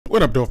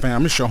What up, though,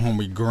 fam? It's your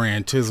homie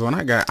Grand Tizzle, and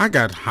I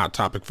got a hot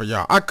topic for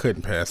y'all. I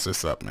couldn't pass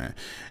this up, man.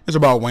 It's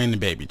about Wayne and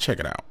Baby. Check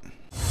it out.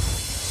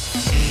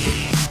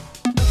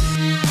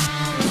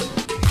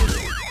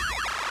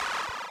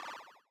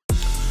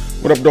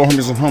 What up, though,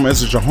 homies and homies?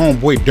 This is your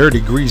homeboy Dirty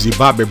Greasy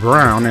Bobby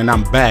Brown, and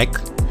I'm back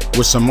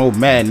with some more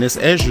madness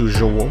as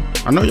usual.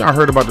 I know y'all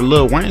heard about the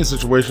Lil Wayne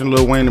situation,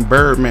 Lil Wayne and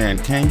Birdman.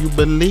 Can you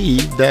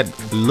believe that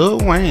Lil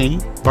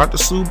Wayne about to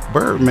sue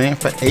Birdman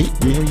for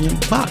 $8 million?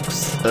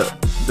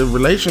 The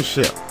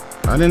relationship,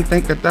 I didn't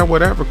think that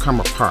would ever come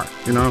apart,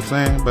 you know what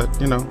I'm saying?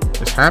 But you know,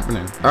 it's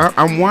happening.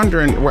 I'm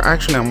wondering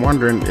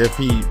if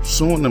he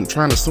suing them,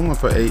 trying to sue him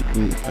for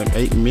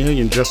 $8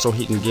 million just so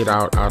he can get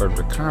out of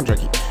the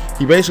contract.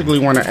 He basically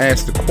want to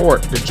ask the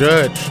court, the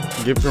judge,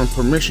 give them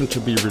permission to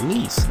be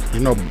released. You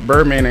know,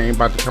 Birdman ain't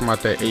about to come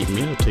out that $8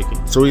 million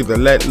ticket. So either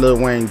let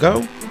Lil Wayne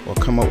go or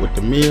come up with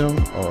the meal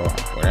or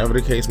whatever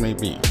the case may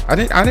be. I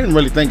didn't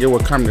really think it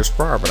would come this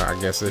far, but I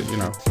guess it, you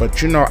know.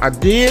 But you know, I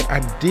did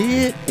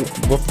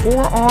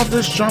before all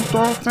this jumped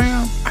off,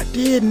 fam. I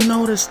did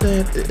notice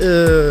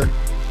that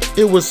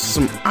it was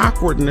some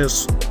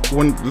awkwardness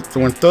when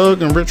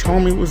Thug and Rich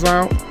Homie was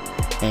out,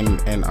 and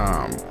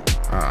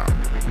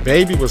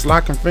Baby was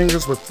locking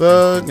fingers with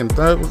Thug, and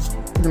Thug was,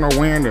 you know,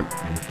 wearing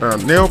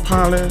the nail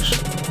polish.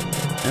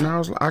 And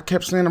I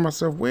kept saying to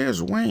myself,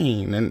 where's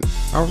Wayne? And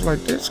I was like,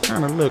 this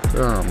kind of look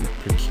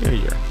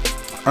peculiar.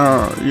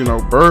 You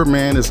know,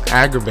 Birdman is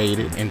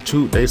aggravated in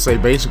they say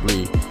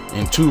basically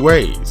in two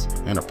ways,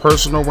 in a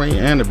personal way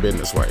and a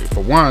business way.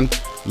 For one,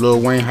 Lil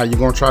Wayne, how you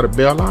gonna try to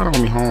bail out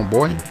on me,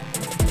 homeboy?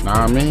 Know what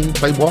I mean,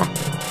 playboy?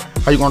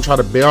 How you gonna try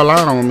to bail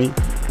out on me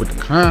with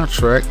the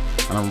contract?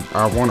 And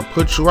I want to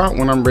put you out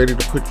when I'm ready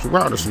to put you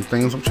out. There's some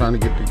things I'm trying to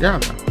get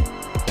together.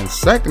 And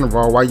second of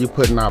all, why you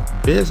putting our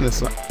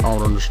business out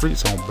on the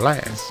streets on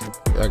blast?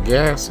 I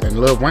guess. And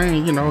Lil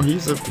Wayne, you know,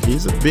 he's a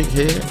big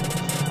head.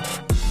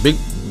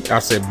 I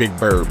said Big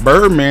Bird.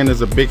 Birdman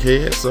is a big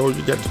head, so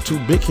you got the two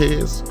big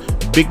heads,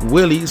 big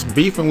willies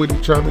beefing with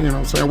each other. You know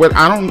what I'm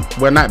saying?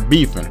 Well, not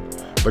beefing,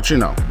 but you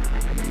know,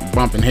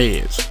 bumping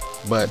heads.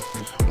 But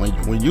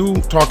when you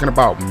talking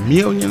about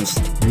millions,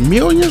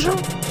 yo.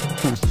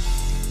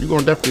 You're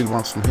gonna definitely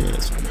want some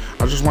heads.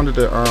 I just wanted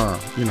to,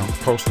 you know,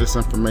 post this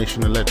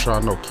information and let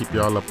y'all know, keep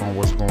y'all up on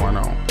what's going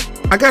on.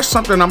 I got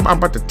something I'm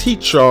about to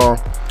teach y'all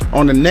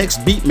on the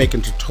next beat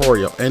making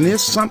tutorial, and it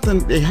has something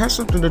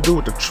to do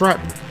with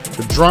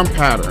the drum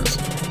patterns.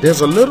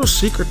 There's a little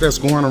secret that's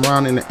going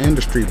around in the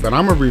industry, but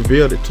I'm gonna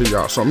reveal it to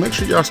y'all. So make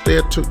sure y'all stay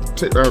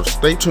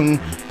tuned,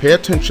 pay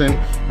attention.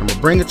 I'm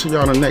gonna bring it to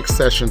y'all in the next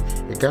session.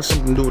 It got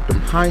something to do with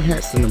them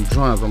hi-hats and them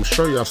drums. I'm gonna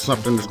show y'all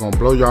something that's gonna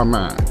blow y'all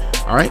mind.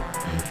 All right.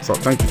 So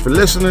thank you for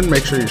listening.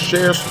 Make sure you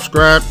share,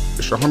 subscribe.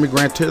 It's your homie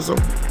Grand Tizzle.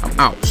 I'm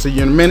out. See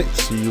you in a minute.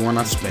 See you when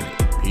I spin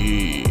it.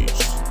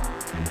 Peace.